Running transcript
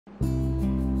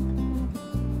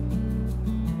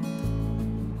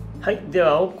はい、で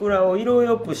はオクラを色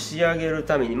よく仕上げる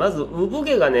ためにまず産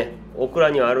毛がねオクラ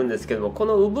にはあるんですけども、こ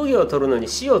の産毛を取るのに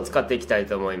塩を使っていきたい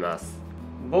と思います。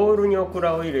ボウルにオク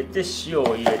ラを入れて塩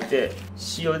を入れて、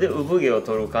塩で産毛を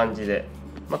取る感じで、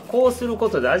こうするこ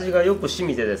とで味がよく染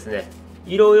みてですね、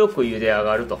色よく茹で上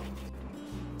がると。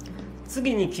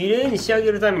次にきれいに仕上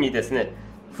げるためにですね、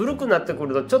古くなってく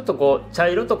るとちょっとこう茶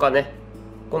色とかね、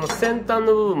この先端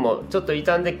の部分もちょっと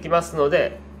傷んできますの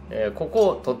で、ここ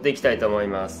を取っていきたいと思い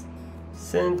ます。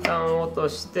先端を落と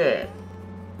して、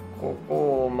こ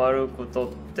こを丸く取っ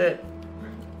て、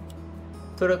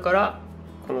それから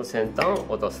この先端を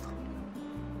落とす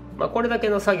と。これだけ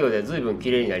の作業で随分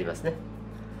きれいになりますね。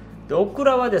でオク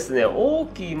ラはですね、大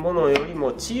きいものよりも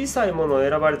小さいものを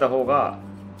選ばれた方が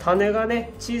種が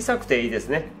ね小さくていいです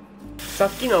ね。さ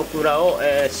っきのオクラを、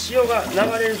塩が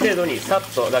流れる程度にさ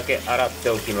っとだけ洗って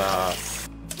おきます。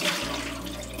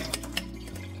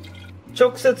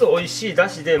直接おいしいだ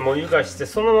しでも湯がして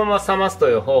そのまま冷ますと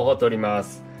いう方法をとりま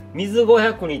す。水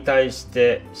500に対し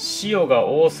て塩が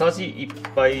大さじ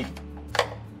1杯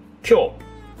強、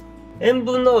塩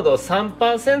分濃度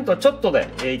 3% ちょっと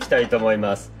でいきたいと思い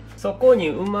ます。そこに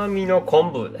うまみの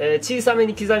昆布、小さめ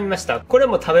に刻みました。これ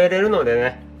も食べれるので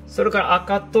ね。それから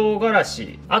赤唐辛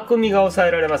子、悪味が抑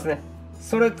えられますね。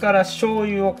それから醤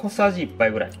油を小さじ1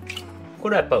杯ぐらい。こ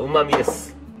れはやっぱうまみで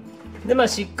す。で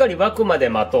しっかり沸くまで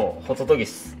待とう。ホトトギ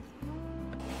ス。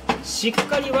しっ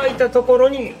かり沸いたところ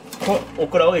にオ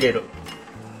クラを入れる。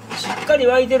しっかり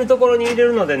沸いてるところに入れ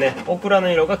るのでね、オクラ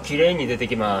の色がきれいに出て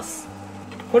きます。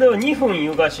これを2分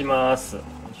湯がします。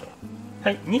は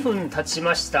い、2分経ち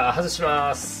ました。外し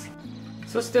ます。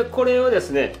そしてこれをです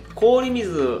ね、氷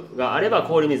水があれば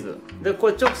氷水で、こ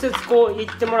れ直接こういっ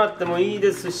てもらってもいい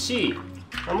ですし、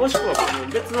もしくは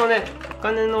別のね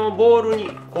金のボウルに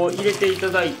こう入れていた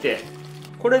だいて、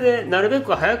これでなるべ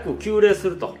く早く急冷す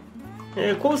ると、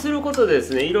こうすることでで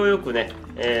すね、色よくね、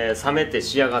冷めて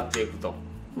仕上がっていくと。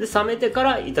で冷めてか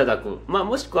らいただく、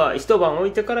もしくは一晩置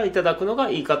いてからいただくのが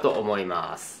いいかと思い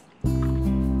ます。